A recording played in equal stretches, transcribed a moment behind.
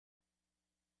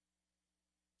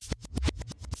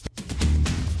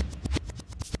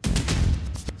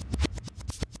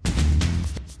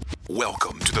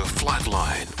Welcome to The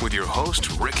Flatline with your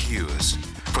host, Rick Hughes.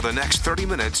 For the next 30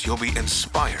 minutes, you'll be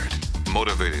inspired,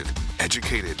 motivated,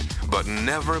 educated, but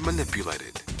never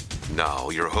manipulated. Now,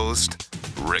 your host,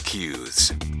 Rick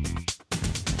Hughes.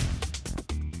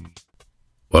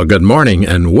 Well, good morning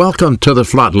and welcome to The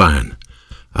Flatline.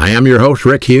 I am your host,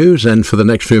 Rick Hughes, and for the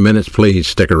next few minutes, please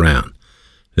stick around.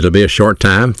 It'll be a short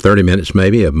time, 30 minutes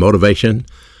maybe, of motivation,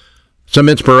 some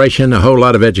inspiration, a whole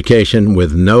lot of education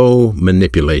with no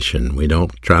manipulation. We don't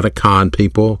try to con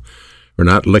people. We're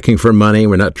not looking for money.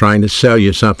 We're not trying to sell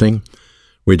you something.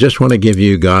 We just want to give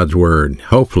you God's Word,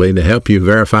 hopefully to help you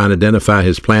verify and identify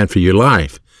His plan for your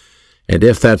life. And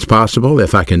if that's possible,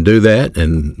 if I can do that,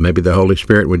 and maybe the Holy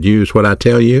Spirit would use what I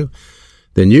tell you,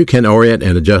 then you can orient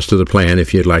and adjust to the plan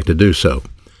if you'd like to do so.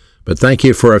 But thank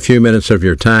you for a few minutes of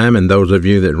your time, and those of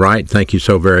you that write, thank you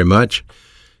so very much.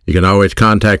 You can always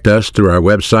contact us through our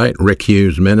website,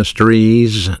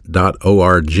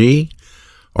 rickhughesministries.org,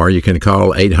 or you can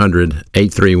call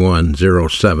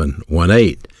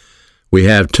 800-831-0718. We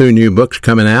have 2 new books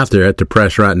coming out. They're at the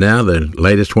press right now. The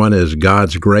latest one is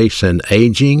God's Grace and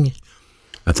Aging.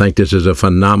 I think this is a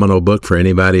phenomenal book for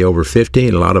anybody over 50,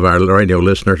 and a lot of our radio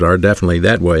listeners are definitely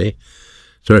that way.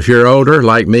 So if you're older,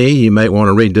 like me, you may want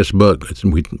to read this book.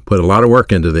 We put a lot of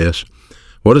work into this.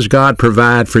 What does God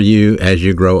provide for you as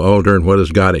you grow older, and what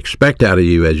does God expect out of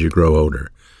you as you grow older?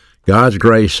 God's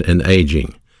Grace and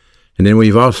Aging. And then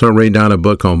we've also redone a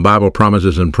book on Bible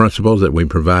promises and principles that we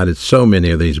provided so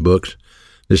many of these books.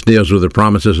 This deals with the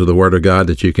promises of the Word of God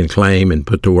that you can claim and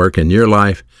put to work in your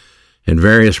life, and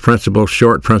various principles,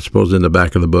 short principles in the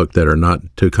back of the book that are not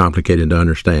too complicated to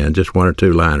understand, just 1 or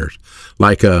 2 liners.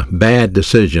 Like bad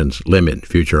decisions limit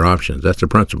future options. That's a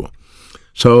principle.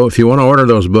 So if you want to order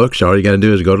those books, all you got to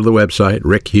do is go to the website,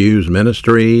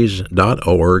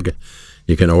 rickhughesministries.org.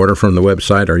 You can order from the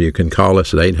website, or you can call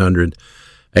us at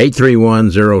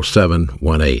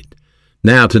 800-831-0718.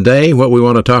 Now, today, what we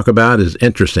want to talk about is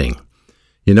interesting.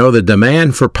 You know, the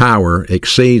demand for power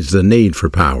exceeds the need for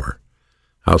power.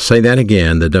 I'll say that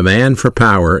again. The demand for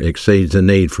power exceeds the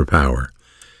need for power.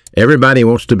 Everybody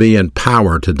wants to be in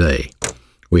power today.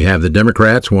 We have the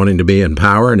Democrats wanting to be in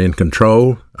power and in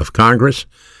control of Congress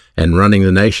and running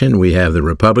the nation. We have the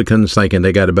Republicans thinking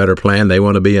they got a better plan. They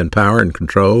want to be in power and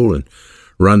control and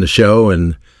run the show.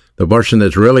 And the person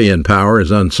that's really in power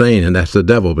is unseen, and that's the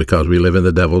devil, because we live in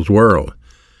the devil's world.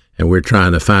 And we're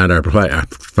trying to find our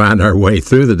way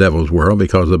through the devil's world,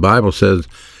 because the Bible says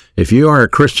if you are a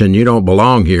Christian, you don't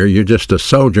belong here. You're just a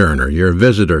sojourner. You're a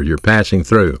visitor. You're passing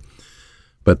through.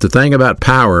 But the thing about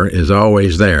power is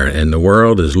always there, and the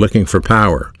world is looking for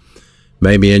power.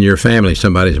 Maybe in your family,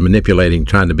 somebody's manipulating,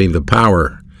 trying to be the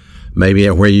power. Maybe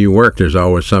at where you work, there's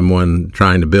always someone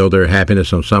trying to build their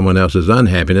happiness on someone else's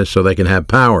unhappiness so they can have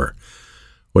power.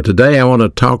 Well, today I want to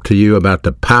talk to you about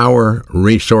the power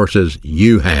resources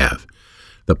you have,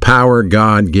 the power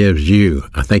God gives you.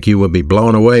 I think you will be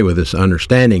blown away with this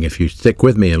understanding if you stick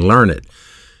with me and learn it,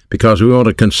 because we want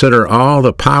to consider all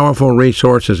the powerful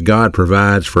resources God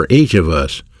provides for each of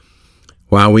us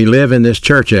while we live in this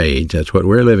church age. That's what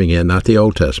we're living in, not the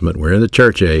Old Testament. We're in the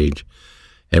church age,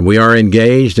 and we are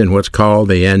engaged in what's called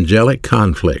the angelic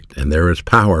conflict, and there is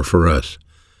power for us.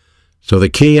 So the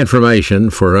key information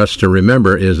for us to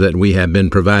remember is that we have been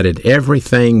provided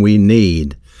everything we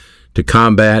need to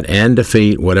combat and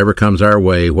defeat whatever comes our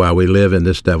way while we live in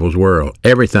this devil's world.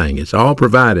 Everything. It's all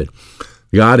provided.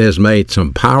 God has made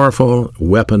some powerful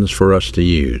weapons for us to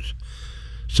use.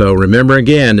 So remember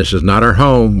again, this is not our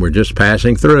home. We're just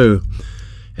passing through.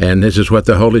 And this is what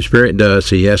the Holy Spirit does.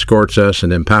 He escorts us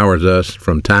and empowers us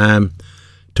from time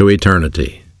to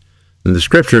eternity. In the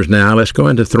Scriptures now, let's go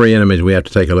into 3 enemies we have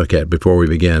to take a look at before we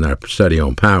begin our study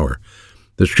on power.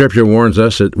 The Scripture warns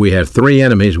us that we have 3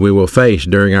 enemies we will face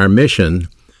during our mission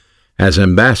as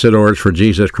ambassadors for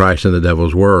Jesus Christ in the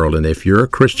devil's world. And if you're a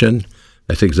Christian,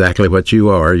 that's exactly what you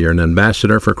are. You're an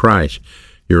ambassador for Christ.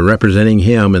 You're representing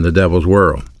Him in the devil's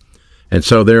world. And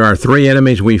so there are 3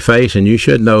 enemies we face, and you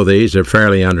should know these. They're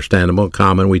fairly understandable,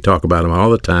 common. We talk about them all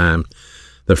the time.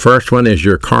 The first one is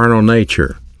your carnal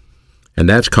nature, and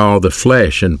that's called the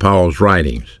flesh in Paul's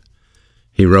writings.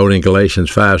 He wrote in Galatians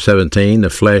 5:17, the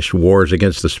flesh wars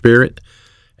against the spirit,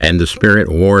 and the spirit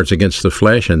wars against the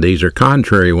flesh, and these are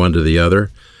contrary one to the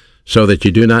other, so that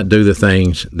you do not do the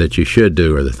things that you should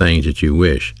do or the things that you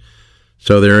wish.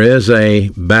 So there is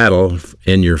a battle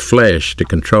in your flesh to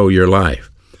control your life.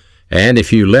 And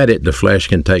if you let it, the flesh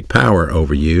can take power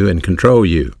over you and control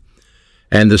you.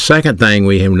 And the second thing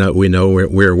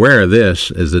we're aware of this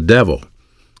is the devil.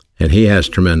 And he has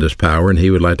tremendous power, and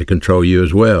he would like to control you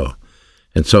as well.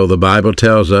 And so the Bible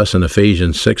tells us in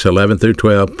Ephesians 6:11 through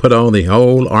 12, put on the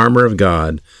whole armor of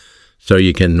God so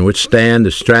you can withstand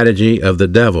the strategy of the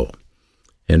devil.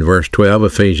 In verse 12,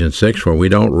 Ephesians 6, for we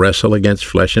don't wrestle against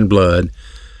flesh and blood,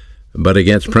 but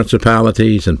against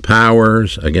principalities and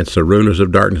powers, against the rulers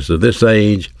of darkness of this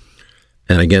age,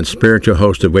 and against spiritual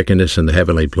hosts of wickedness in the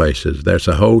heavenly places. There's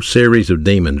a whole series of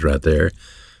demons right there.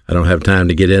 I don't have time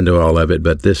to get into all of it,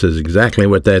 but this is exactly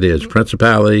what that is.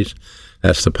 Principalities,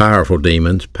 that's the powerful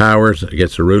demons. Powers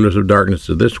against the rulers of darkness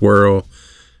of this world.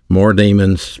 More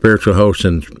demons. Spiritual hosts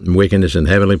and wickedness in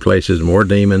heavenly places. More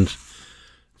demons.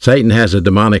 Satan has a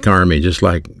demonic army just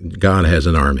like God has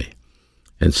an army.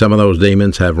 And some of those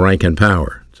demons have rank and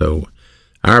power. So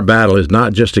our battle is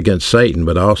not just against Satan,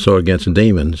 but also against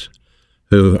demons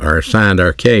who are assigned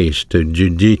our case to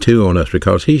G2 on us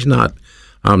because he's not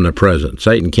omnipresent.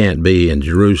 Satan can't be in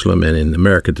Jerusalem and in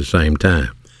America at the same time.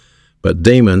 But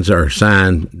demons are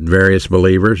assigned various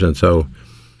believers, and so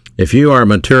if you are a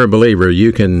mature believer,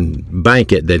 you can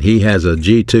bank it that he has a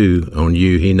G2 on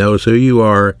you. He knows who you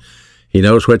are, he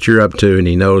knows what you're up to, and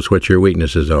he knows what your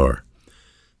weaknesses are.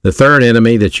 The third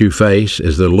enemy that you face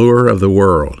is the lure of the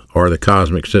world or the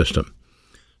cosmic system.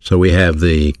 So we have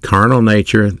the carnal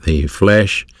nature, the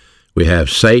flesh, we have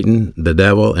Satan, the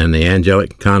devil, and the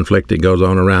angelic conflict that goes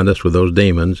on around us with those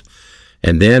demons.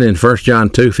 And then in 1 John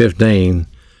 2:15,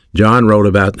 John wrote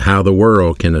about how the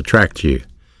world can attract you.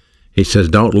 He says,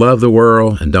 don't love the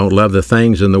world and don't love the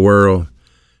things in the world,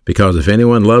 because if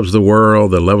anyone loves the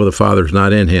world, the love of the Father is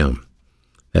not in him.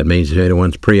 That means if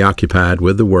anyone's preoccupied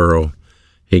with the world,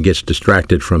 he gets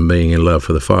distracted from being in love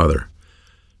for the Father.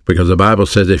 Because the Bible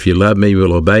says, if you love me, you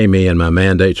will obey me, and my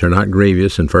mandates are not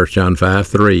grievous in 1 John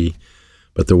 5:3.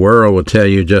 But the world will tell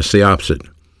you just the opposite.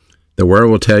 The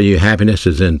world will tell you happiness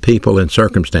is in people and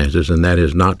circumstances, and that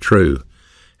is not true.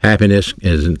 Happiness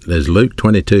is, as Luke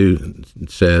 22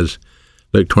 says,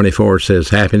 Luke 24 says,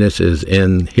 happiness is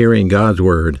in hearing God's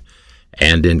word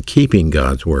and in keeping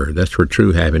God's word. That's where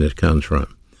true happiness comes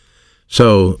from.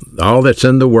 So all that's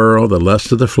in the world, the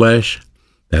lust of the flesh,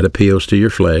 that appeals to your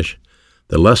flesh.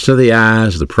 The lust of the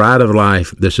eyes, the pride of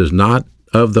life, this is not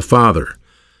of the Father,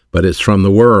 but it's from the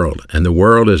world. And the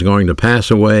world is going to pass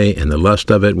away, and the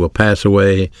lust of it will pass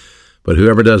away. But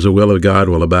whoever does the will of God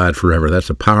will abide forever. That's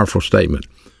a powerful statement.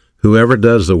 Whoever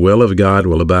does the will of God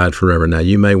will abide forever. Now,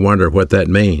 you may wonder what that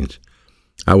means.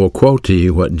 I will quote to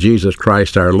you what Jesus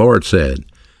Christ our Lord said.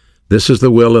 This is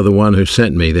the will of the one who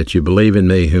sent me, that you believe in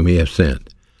me whom he has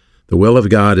sent. The will of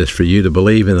God is for you to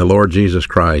believe in the Lord Jesus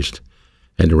Christ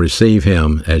and to receive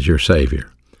him as your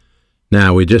Savior.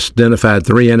 Now, we just identified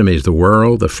three enemies, the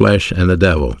world, the flesh, and the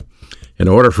devil. In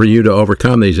order for you to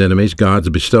overcome these enemies, God's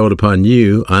bestowed upon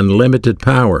you unlimited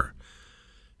power.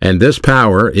 And this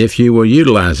power, if you will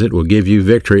utilize it, will give you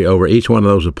victory over each one of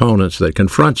those opponents that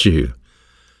confronts you.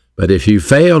 But if you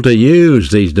fail to use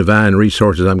these divine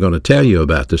resources I'm going to tell you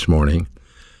about this morning,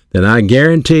 then I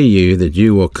guarantee you that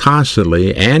you will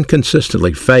constantly and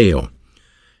consistently fail.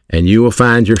 And you will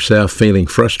find yourself feeling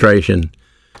frustration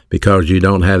because you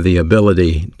don't have the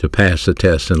ability to pass the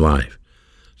test in life.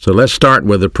 So let's start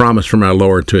with a promise from our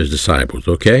Lord to his disciples,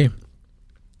 okay?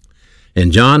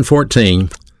 In John 14,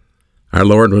 our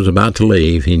Lord was about to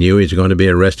leave. He knew he was going to be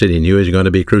arrested. He knew he was going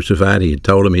to be crucified. He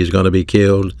told them he was going to be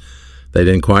killed. They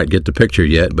didn't quite get the picture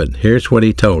yet, but here's what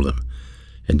he told them.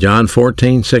 In John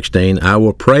 14:16, I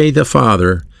will pray the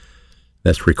Father,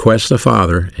 that's request the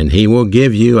Father, and he will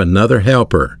give you another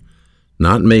helper.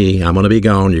 Not me. I'm going to be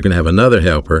gone. You're going to have another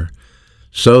helper,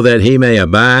 so that he may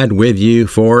abide with you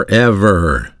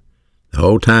forever. The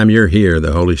whole time you're here,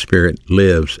 the Holy Spirit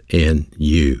lives in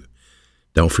you.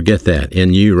 Don't forget that.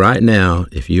 In you right now,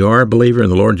 if you are a believer in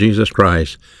the Lord Jesus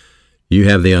Christ, you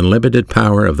have the unlimited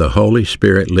power of the Holy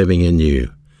Spirit living in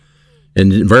you.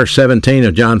 In verse 17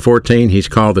 of John 14, he's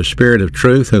called the Spirit of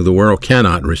truth, whom the world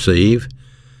cannot receive,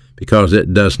 because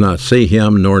it does not see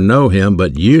him nor know him,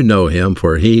 but you know him,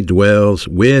 for he dwells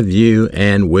with you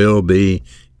and will be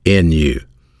in you.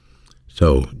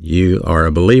 So you are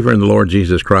a believer in the Lord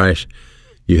Jesus Christ.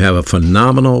 You have a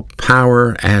phenomenal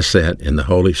power asset in the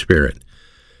Holy Spirit.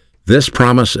 This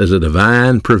promise is a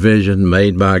divine provision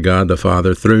made by God the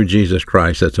Father through Jesus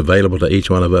Christ that's available to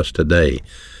each one of us today.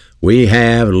 We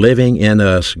have living in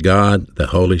us God the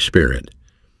Holy Spirit.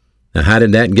 Now, how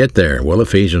did that get there? Well,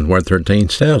 Ephesians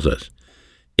 1:13 tells us,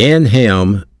 in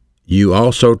him you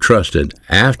also trusted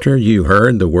after you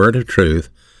heard the word of truth,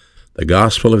 the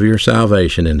gospel of your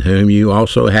salvation, in whom you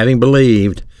also, having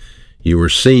believed, you were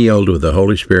sealed with the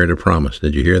Holy Spirit of promise.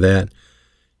 Did you hear that?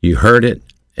 You heard it,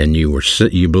 and you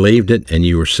believed it, and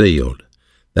you were sealed.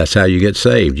 That's how you get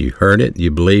saved. You heard it,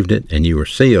 you believed it, and you were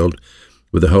sealed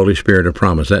with the Holy Spirit of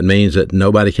promise. That means that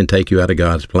nobody can take you out of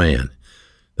God's plan.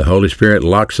 The Holy Spirit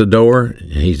locks the door,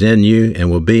 and He's in you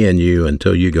and will be in you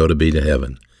until you go to be to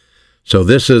heaven. So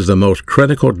this is the most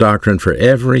critical doctrine for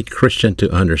every Christian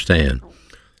to understand.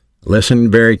 Listen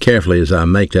very carefully as I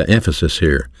make the emphasis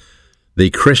here. The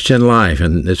Christian life,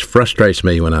 and this frustrates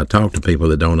me when I talk to people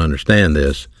that don't understand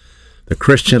this, the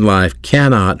Christian life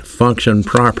cannot function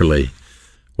properly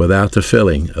without the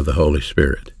filling of the Holy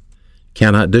Spirit.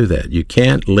 Cannot do that. You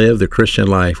can't live the Christian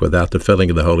life without the filling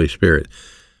of the Holy Spirit.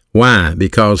 Why?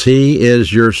 Because He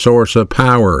is your source of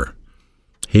power.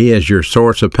 He is your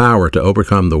source of power to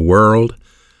overcome the world,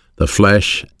 the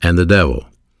flesh, and the devil.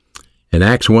 In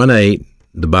Acts 1:8,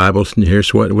 the Bible,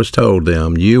 here's what was told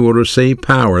them. You will receive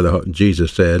power,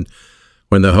 Jesus said,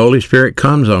 when the Holy Spirit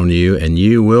comes on you, and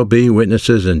you will be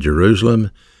witnesses in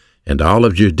Jerusalem and all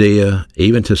of Judea,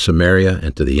 even to Samaria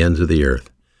and to the ends of the earth.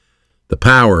 The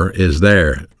power is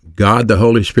there. God, the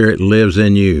Holy Spirit, lives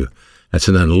in you. That's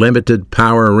an unlimited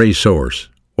power resource.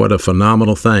 What a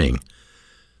phenomenal thing.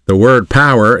 The word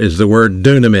power is the word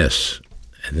dunamis.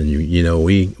 And then,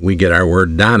 we get our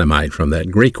word dynamite from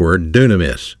that Greek word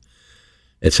dunamis.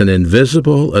 It's an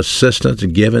invisible assistance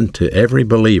given to every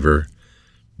believer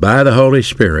by the Holy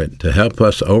Spirit to help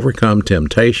us overcome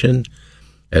temptation,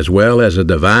 as well as a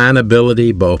divine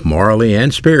ability both morally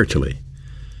and spiritually.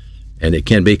 And it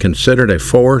can be considered a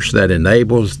force that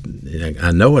enables,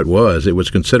 I know it was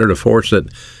considered a force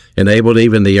that enabled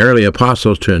even the early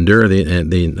apostles to endure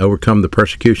and overcome the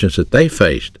persecutions that they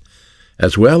faced,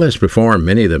 as well as perform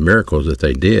many of the miracles that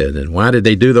they did. And why did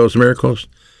they do those miracles?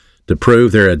 To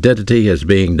prove their identity as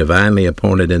being divinely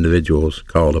appointed individuals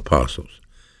called apostles.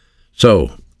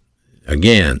 So,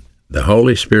 again, the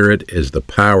Holy Spirit is the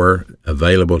power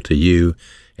available to you,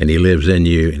 and He lives in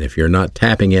you. And if you're not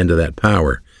tapping into that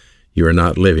power, you are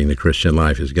not living the Christian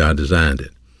life as God designed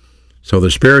it. So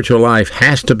the spiritual life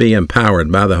has to be empowered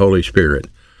by the Holy Spirit,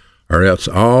 or else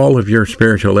all of your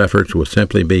spiritual efforts will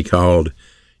simply be called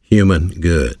human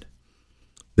good.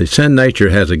 The sin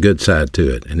nature has a good side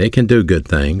to it, and it can do good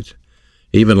things.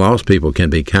 Even lost people can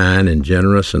be kind and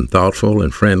generous and thoughtful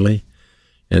and friendly.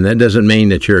 And that doesn't mean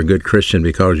that you're a good Christian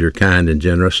because you're kind and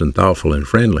generous and thoughtful and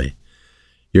friendly.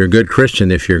 You're a good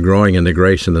Christian if you're growing in the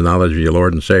grace and the knowledge of your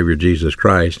Lord and Savior Jesus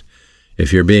Christ.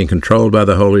 If you're being controlled by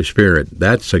the Holy Spirit,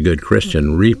 that's a good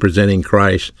Christian, representing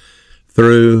Christ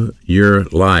through your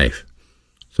life.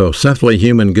 So simply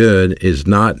human good is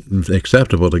not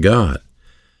acceptable to God.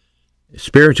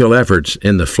 Spiritual efforts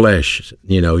in the flesh,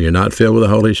 you're not filled with the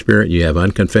Holy Spirit, you have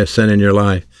unconfessed sin in your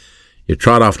life, you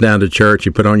trot off down to church,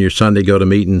 you put on your Sunday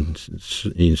go-to-meeting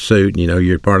suit,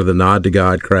 you're part of the Nod to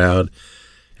God crowd,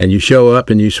 and you show up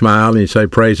and you smile and you say,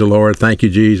 praise the Lord, thank you,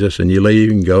 Jesus, and you leave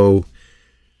and go,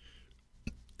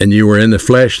 and you were in the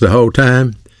flesh the whole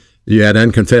time, you had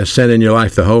unconfessed sin in your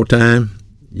life the whole time,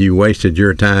 you wasted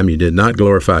your time, you did not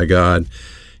glorify God,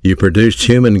 you produced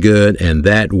human good, and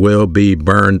that will be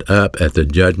burned up at the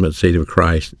judgment seat of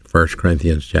Christ, 1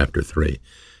 Corinthians chapter 3.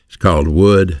 It's called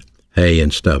wood, hay,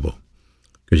 and stubble,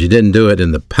 because you didn't do it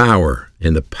in the power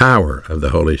of the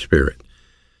Holy Spirit.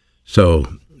 So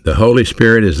the Holy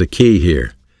Spirit is the key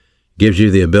here. Gives you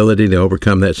the ability to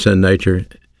overcome that sin nature,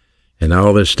 and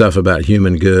all this stuff about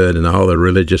human good and all the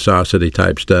religiosity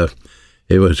type stuff.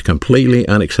 It was completely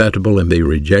unacceptable and be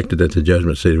rejected at the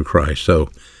judgment seat of Christ.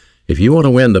 So if you want to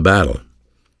win the battle,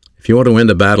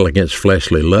 against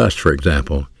fleshly lust, for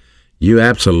example, you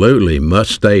absolutely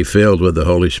must stay filled with the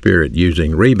Holy Spirit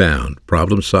using Rebound,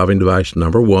 problem-solving device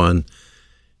number 1.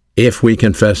 If we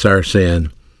confess our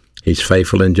sin, He's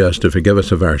faithful and just to forgive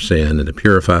us of our sin and to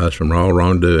purify us from all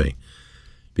wrongdoing.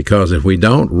 Because if we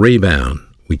don't rebound,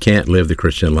 we can't live the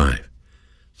Christian life.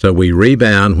 So we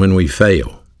rebound when we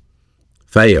fail.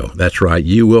 Fail, that's right,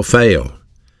 you will fail.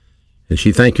 And if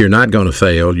you think you're not going to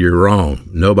fail, you're wrong.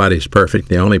 Nobody's perfect.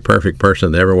 The only perfect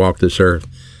person that ever walked this earth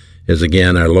is,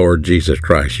 again, our Lord Jesus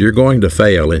Christ. You're going to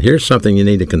fail. And here's something you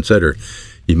need to consider.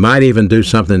 You might even do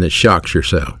something that shocks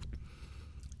yourself.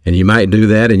 And you might do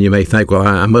that, and you may think, well,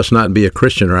 I must not be a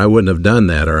Christian, or I wouldn't have done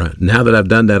that, or now that I've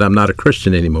done that, I'm not a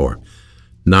Christian anymore.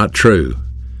 Not true.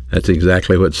 That's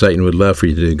exactly what Satan would love for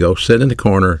you to do. Go sit in the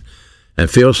corner and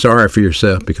feel sorry for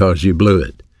yourself because you blew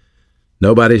it.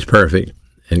 Nobody's perfect.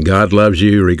 And God loves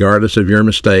you regardless of your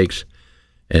mistakes.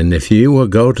 And if you will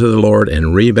go to the Lord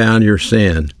and rebound your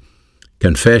sin,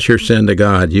 confess your sin to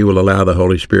God, you will allow the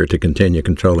Holy Spirit to continue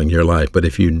controlling your life. But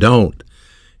if you don't,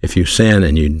 if you sin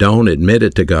and you don't admit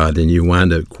it to God, then you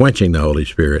wind up quenching the Holy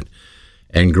Spirit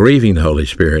and grieving the Holy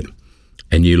Spirit,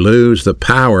 and you lose the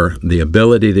power, the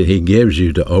ability that He gives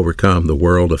you to overcome the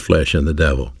world of flesh and the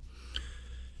devil.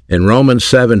 In Romans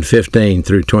 7:15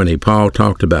 through 20, Paul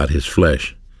talked about his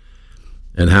flesh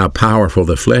and how powerful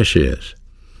the flesh is.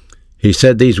 He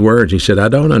said these words. He said, I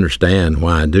don't understand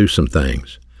why I do some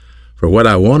things. For what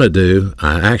I want to do,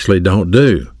 I actually don't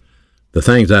do. The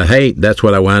things I hate, that's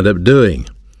what I wind up doing.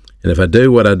 And if I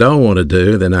do what I don't want to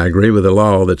do, then I agree with the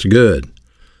law that's good.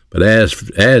 But as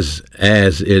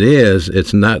it is,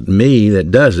 it's not me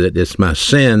that does it, it's my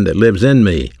sin that lives in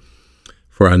me.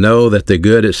 For I know that the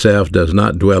good itself does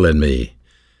not dwell in me.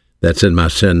 That's in my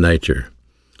sin nature.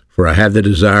 For I have the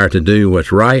desire to do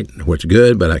what's right, what's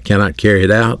good, but I cannot carry it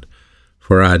out.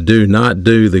 For I do not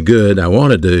do the good I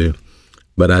want to do,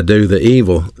 but I do the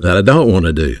evil that I don't want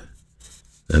to do.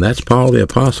 And that's Paul the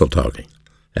Apostle talking.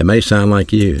 It may sound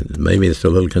like you. Maybe it's a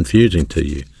little confusing to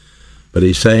you. But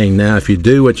he's saying now if you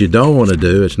do what you don't want to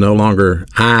do, it's no longer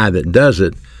I that does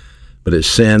it, but it's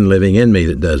sin living in me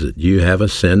that does it. You have a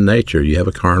sin nature. You have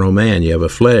a carnal man. You have a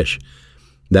flesh.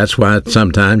 That's why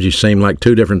sometimes you seem like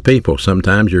two different people.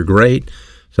 Sometimes you're great.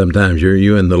 Sometimes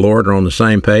you and the Lord are on the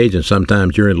same page, and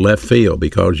sometimes you're in left field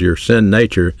because your sin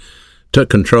nature took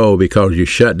control because you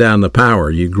shut down the power.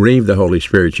 You grieved the Holy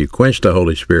Spirit. You quenched the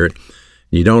Holy Spirit.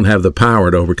 You don't have the power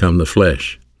to overcome the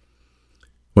flesh.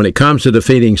 When it comes to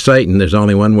defeating Satan, there's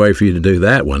only one way for you to do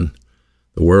that one,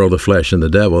 the world, the flesh, and the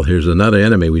devil. Here's another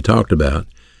enemy we talked about.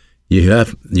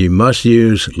 You must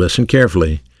use, listen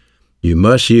carefully, you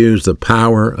must use the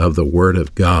power of the Word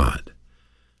of God.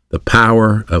 The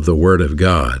power of the Word of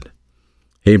God.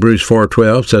 Hebrews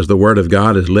 4:12 says the Word of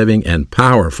God is living and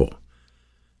powerful,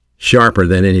 sharper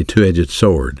than any two-edged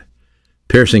sword,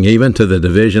 piercing even to the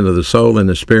division of the soul and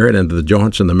the spirit and to the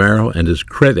joints and the marrow, and is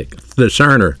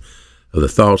discerner of the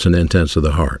thoughts and intents of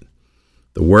the heart.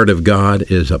 The Word of God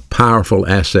is a powerful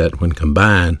asset when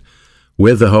combined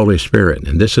with the Holy Spirit.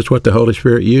 And this is what the Holy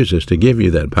Spirit uses to give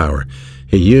you that power.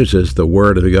 He uses the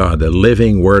Word of God, the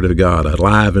living Word of God,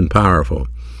 alive and powerful.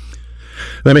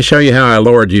 Let me show you how our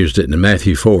Lord used it in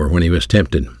Matthew 4 when he was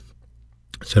tempted.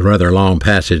 It's a rather long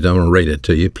passage. I'm going to read it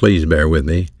to you. Please bear with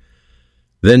me.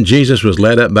 Then Jesus was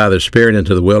led up by the Spirit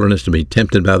into the wilderness to be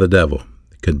tempted by the devil.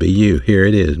 It could be you. Here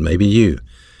it is. Maybe you.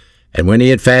 And when he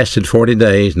had fasted 40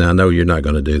 days, now I know you're not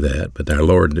going to do that, but our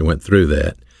Lord went through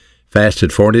that,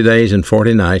 fasted 40 days and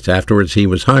 40 nights. Afterwards he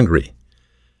was hungry.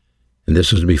 And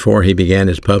this was before he began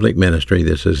his public ministry.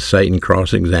 This is Satan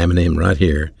cross-examining him right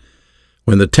here.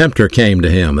 When the tempter came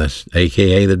to him, that's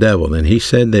a.k.a. the devil, then he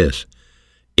said this,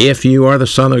 if you are the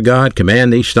Son of God,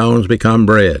 command these stones become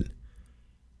bread.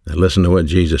 Now listen to what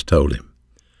Jesus told him.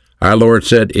 Our Lord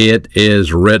said, it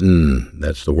is written,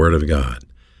 that's the Word of God.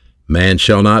 Man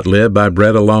shall not live by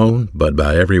bread alone, but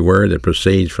by every word that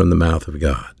proceeds from the mouth of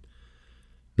God.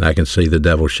 And I can see the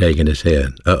devil shaking his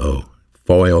head.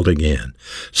 Foiled again.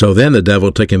 So then the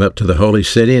devil took him up to the holy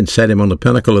city and set him on the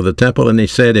pinnacle of the temple, and he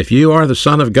said, if you are the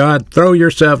Son of God, throw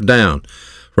yourself down,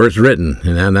 for it's written.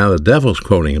 And now the devil's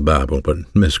quoting the Bible, but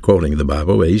misquoting the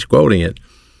Bible, but he's quoting it.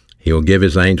 He will give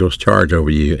his angels charge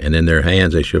over you, and in their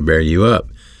hands they shall bear you up,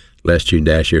 lest you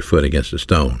dash your foot against a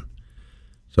stone.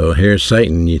 So here's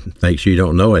Satan. He thinks you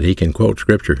don't know it. He can quote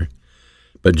Scripture.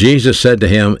 But Jesus said to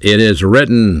him, it is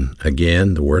written,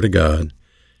 again, the Word of God,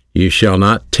 you shall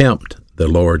not tempt the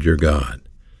Lord your God.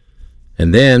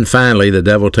 And then finally the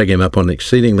devil took him up on an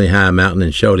exceedingly high mountain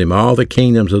and showed him all the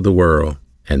kingdoms of the world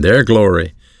and their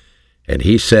glory. And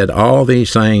he said, all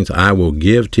these things I will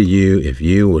give to you if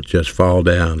you will just fall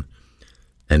down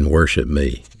and worship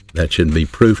me. That should be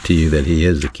proof to you that he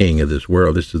is the king of this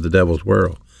world. This is the devil's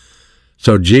world.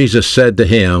 So Jesus said to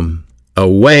him,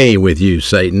 away with you,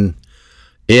 Satan.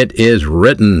 It is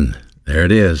written. There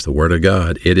it is, the Word of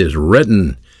God. It is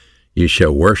written, you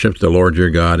shall worship the Lord your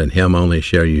God, and him only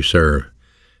shall you serve.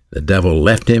 The devil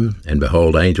left him, and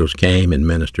behold, angels came and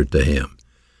ministered to him.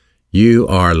 You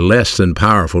are less than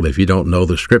powerful if you don't know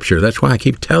the Scripture. That's why I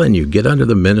keep telling you, get under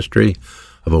the ministry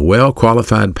of a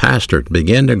well-qualified pastor.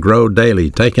 Begin to grow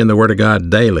daily. Take in the Word of God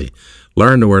daily.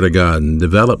 Learn the Word of God and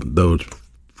develop those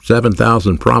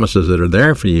 7,000 promises that are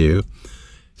there for you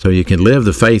so you can live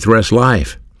the faith-rest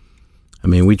life. I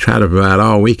mean, we try to provide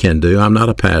all we can do. I'm not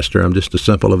a pastor. I'm just a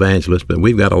simple evangelist, but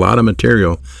we've got a lot of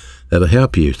material that'll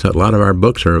help you. So a lot of our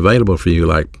books are available for you,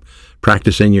 like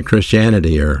Practicing Your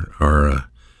Christianity or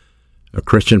a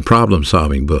Christian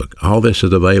problem-solving book. All this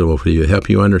is available for you to help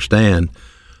you understand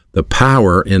the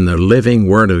power in the living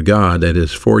Word of God that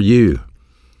is for you.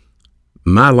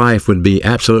 My life would be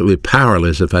absolutely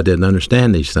powerless if I didn't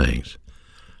understand these things.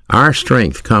 Our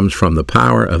strength comes from the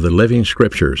power of the living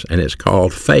Scriptures, and it's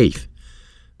called faith.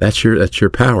 That's your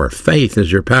power. Faith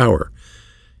is your power.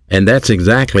 And that's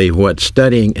exactly what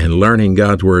studying and learning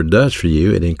God's Word does for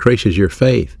you. It increases your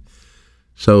faith.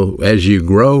 So as you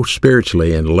grow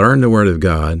spiritually and learn the Word of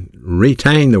God,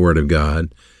 retain the Word of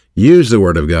God, use the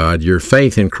Word of God, your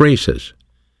faith increases.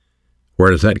 Where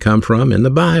does that come from? In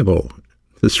the Bible,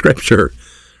 the Scripture.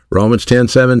 Romans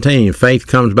 10:17, faith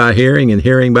comes by hearing, and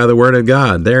hearing by the Word of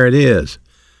God. There it is.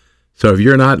 So if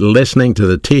you're not listening to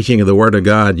the teaching of the Word of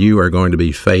God, you are going to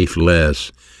be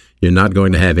faithless. You're not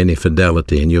going to have any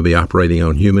fidelity, and you'll be operating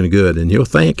on human good. And you'll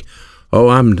think, oh,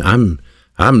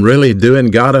 I'm really doing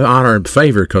God an honor and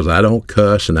favor because I don't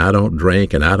cuss, and I don't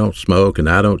drink, and I don't smoke, and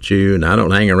I don't chew, and I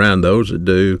don't hang around those that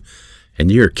do.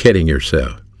 And you're kidding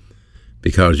yourself,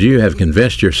 because you have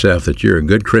convinced yourself that you're a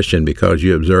good Christian because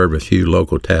you observe a few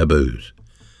local taboos.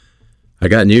 I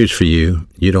got news for you.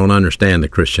 You don't understand the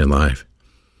Christian life.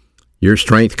 Your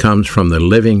strength comes from the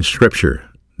living Scripture.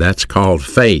 That's called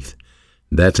faith.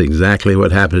 That's exactly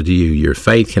what happens to you. Your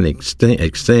faith can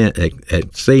exceed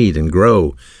and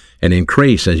grow and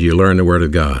increase as you learn the Word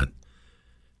of God.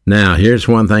 Now, here's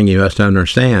one thing you must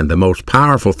understand. The most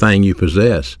powerful thing you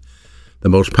possess, the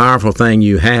most powerful thing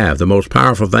you have, the most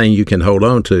powerful thing you can hold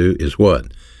on to is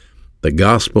what? The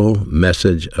gospel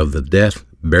message of the death,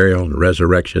 burial, and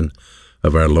resurrection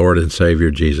of our Lord and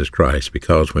Savior Jesus Christ.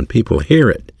 Because when people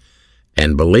hear it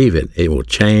and believe it, it will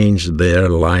change their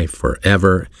life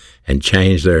forever and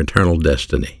change their eternal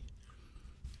destiny.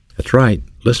 That's right.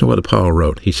 Listen to what Paul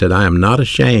wrote. He said, I am not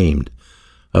ashamed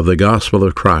of the gospel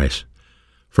of Christ,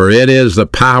 for it is the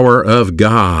power of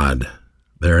God.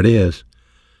 There it is.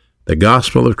 The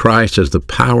gospel of Christ is the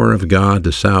power of God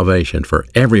to salvation for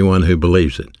everyone who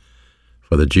believes it,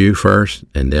 for the Jew first,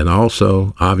 and then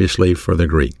also, obviously, for the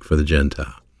Greek, for the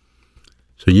Gentile.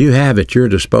 So you have at your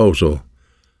disposal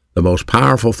the most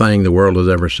powerful thing the world has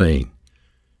ever seen.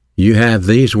 You have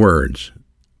these words,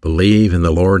 believe in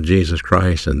the Lord Jesus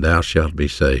Christ, and thou shalt be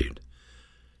saved.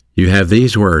 You have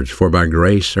these words, for by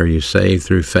grace are you saved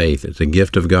through faith. It's a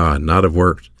gift of God, not of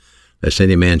works, lest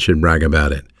any man should brag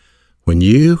about it. When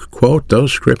you quote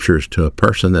those scriptures to a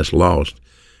person that's lost,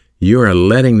 you are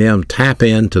letting them tap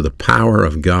into the power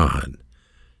of God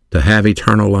to have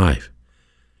eternal life.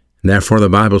 And therefore the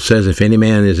Bible says, if any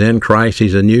man is in Christ,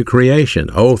 he's a new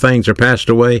creation. Old things are passed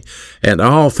away, and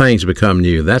all things become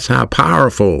new. That's how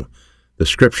powerful the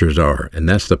scriptures are, and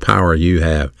that's the power you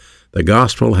have. The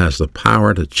gospel has the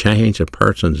power to change a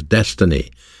person's destiny,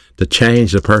 to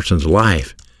change a person's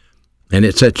life. And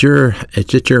it's at your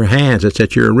hands. It's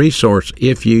at your resource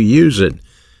if you use it.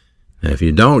 Now, if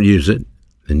you don't use it,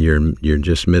 then you're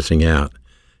just missing out.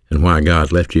 And why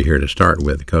God left you here to start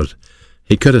with, because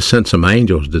He could have sent some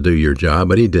angels to do your job,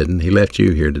 but He didn't. He left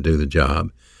you here to do the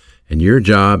job. And your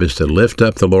job is to lift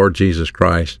up the Lord Jesus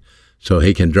Christ so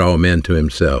He can draw men to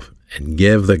Himself and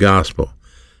give the gospel.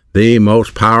 The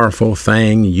most powerful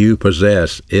thing you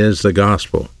possess is the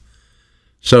gospel.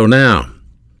 So now,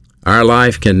 our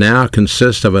life can now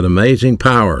consist of an amazing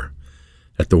power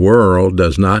that the world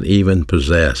does not even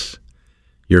possess.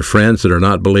 Your friends that are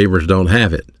not believers don't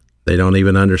have it. They don't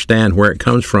even understand where it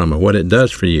comes from or what it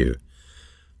does for you.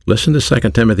 Listen to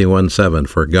 2 Timothy 1:7.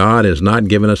 For God has not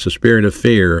given us a spirit of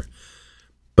fear,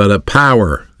 but of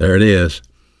power. There it is.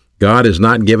 God has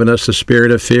not given us a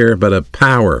spirit of fear, but of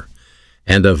power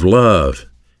and of love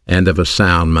and of a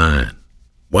sound mind.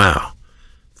 Wow.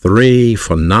 3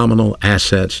 phenomenal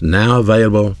assets now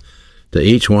available to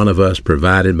each one of us,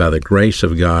 provided by the grace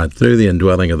of God through the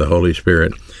indwelling of the Holy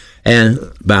Spirit and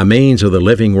by means of the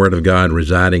living Word of God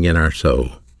residing in our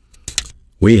soul.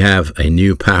 We have a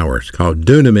new power. It's called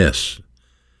dunamis,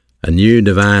 a new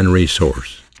divine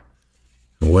resource.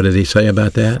 And what did he say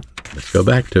about that? Let's go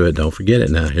back to it. Don't forget it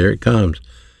now. Here it comes.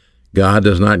 God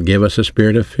does not give us a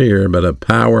spirit of fear, but of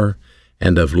power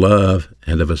and of love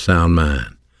and of a sound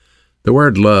mind. The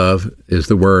word love is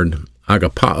the word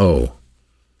agapao.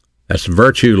 That's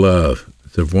virtue love.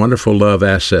 It's a wonderful love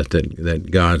asset that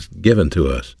God's given to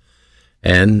us.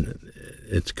 And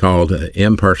it's called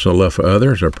impersonal love for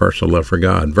others or personal love for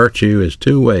God. Virtue is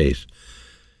 2 ways.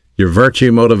 Your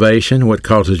virtue motivation, what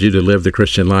causes you to live the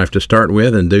Christian life to start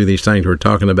with and do these things we're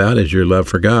talking about, is your love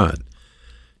for God.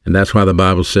 And that's why the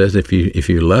Bible says, if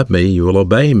you love me, you will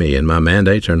obey me, and my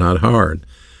mandates are not hard.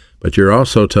 But you're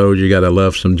also told you got to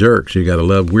love some jerks. You got to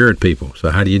love weird people.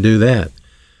 So how do you do that?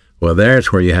 Well,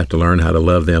 there's where you have to learn how to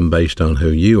love them based on who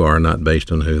you are, not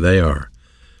based on who they are.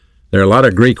 There are a lot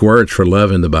of Greek words for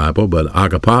love in the Bible, but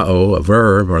agapao, a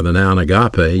verb, or the noun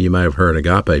agape, you may have heard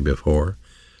agape before.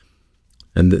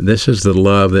 And this is the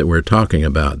love that we're talking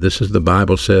about. This is the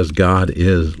Bible says God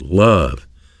is love.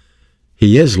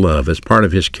 He is love as part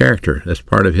of His character, as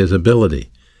part of His ability.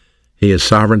 He is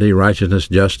sovereignty, righteousness,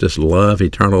 justice, love,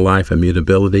 eternal life,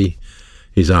 immutability.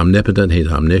 He's omnipotent,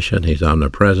 He's omniscient, He's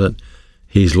omnipresent.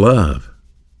 He's love.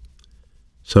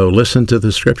 So listen to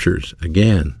the scriptures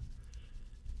again.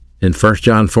 In 1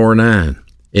 John 4:9,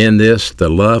 in this the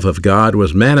love of God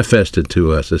was manifested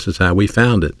to us. This is how we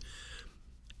found it.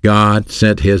 God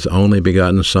sent his only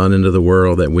begotten Son into the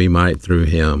world that we might through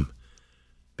him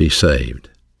be saved.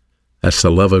 That's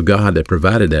the love of God that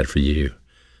provided that for you.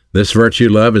 This virtue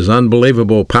love is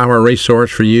unbelievable power resource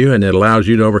for you, and it allows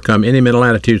you to overcome any mental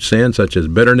attitude sin such as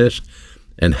bitterness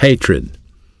and hatred.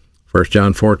 1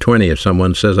 John 4:20, if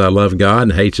someone says, I love God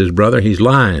and hates his brother, he's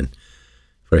lying.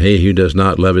 For he who does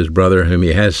not love his brother whom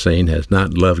he has seen has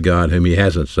not loved God whom he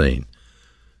hasn't seen.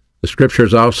 The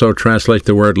scriptures also translate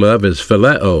the word love as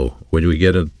phileo, which we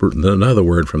get another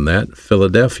word from that,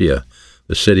 Philadelphia,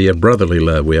 the city of brotherly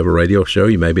love. We have a radio show.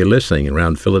 You may be listening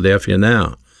around Philadelphia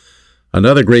now.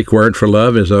 Another Greek word for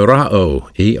love is erao,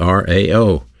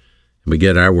 E-R-A-O. We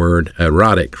get our word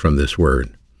erotic from this word.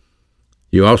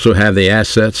 You also have the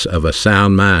assets of a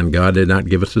sound mind. God did not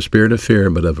give us a spirit of fear,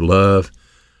 but of love,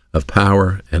 of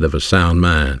power, and of a sound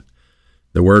mind.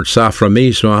 The word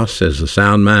sophromismos is a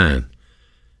sound mind.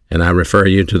 And I refer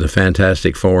you to the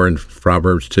Fantastic Four in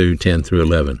Proverbs 2:10 through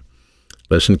 11.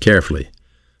 Listen carefully.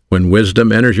 When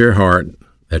wisdom enters your heart,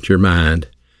 that's your mind,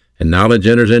 and knowledge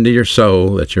enters into your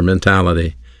soul, that's your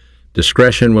mentality,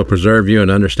 discretion will preserve you and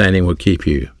understanding will keep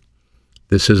you.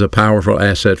 This is a powerful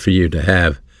asset for you to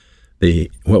have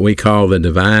what we call the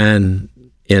divine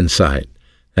insight,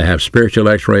 to have spiritual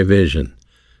x-ray vision,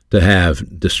 to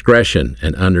have discretion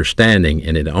and understanding,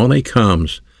 and it only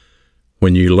comes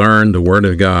when you learn the Word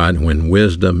of God, when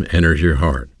wisdom enters your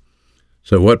heart.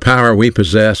 So what power we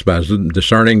possess by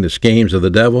discerning the schemes of the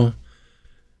devil,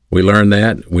 we learn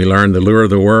that. We learn the lure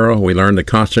of the world. We learn the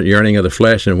constant yearning of the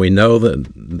flesh, and we know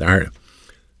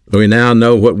we now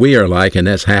know what we are like, and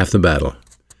that's half the battle.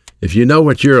 If you know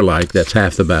what you're like, that's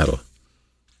half the battle.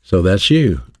 So that's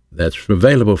you. That's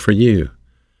available for you.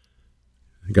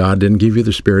 God didn't give you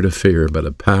the spirit of fear, but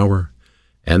of power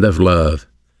and of love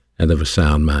and of a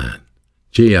sound mind.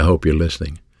 Gee, I hope you're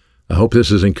listening. I hope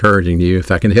this is encouraging you.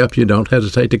 If I can help you, don't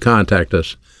hesitate to contact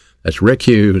us. That's Rick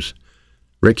Hughes,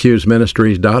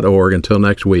 rickhughesministries.org. Until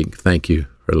next week, thank you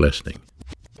for listening.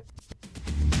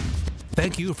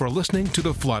 Thank you for listening to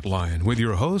The Flatline with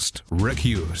your host, Rick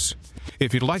Hughes.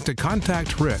 If you'd like to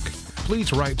contact Rick,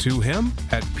 please write to him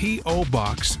at P.O.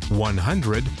 Box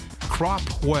 100,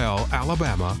 Cropwell,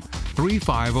 Alabama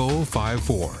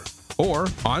 35054. Or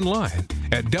online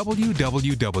at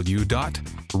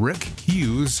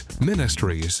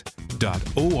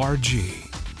www.rickhughesministries.org.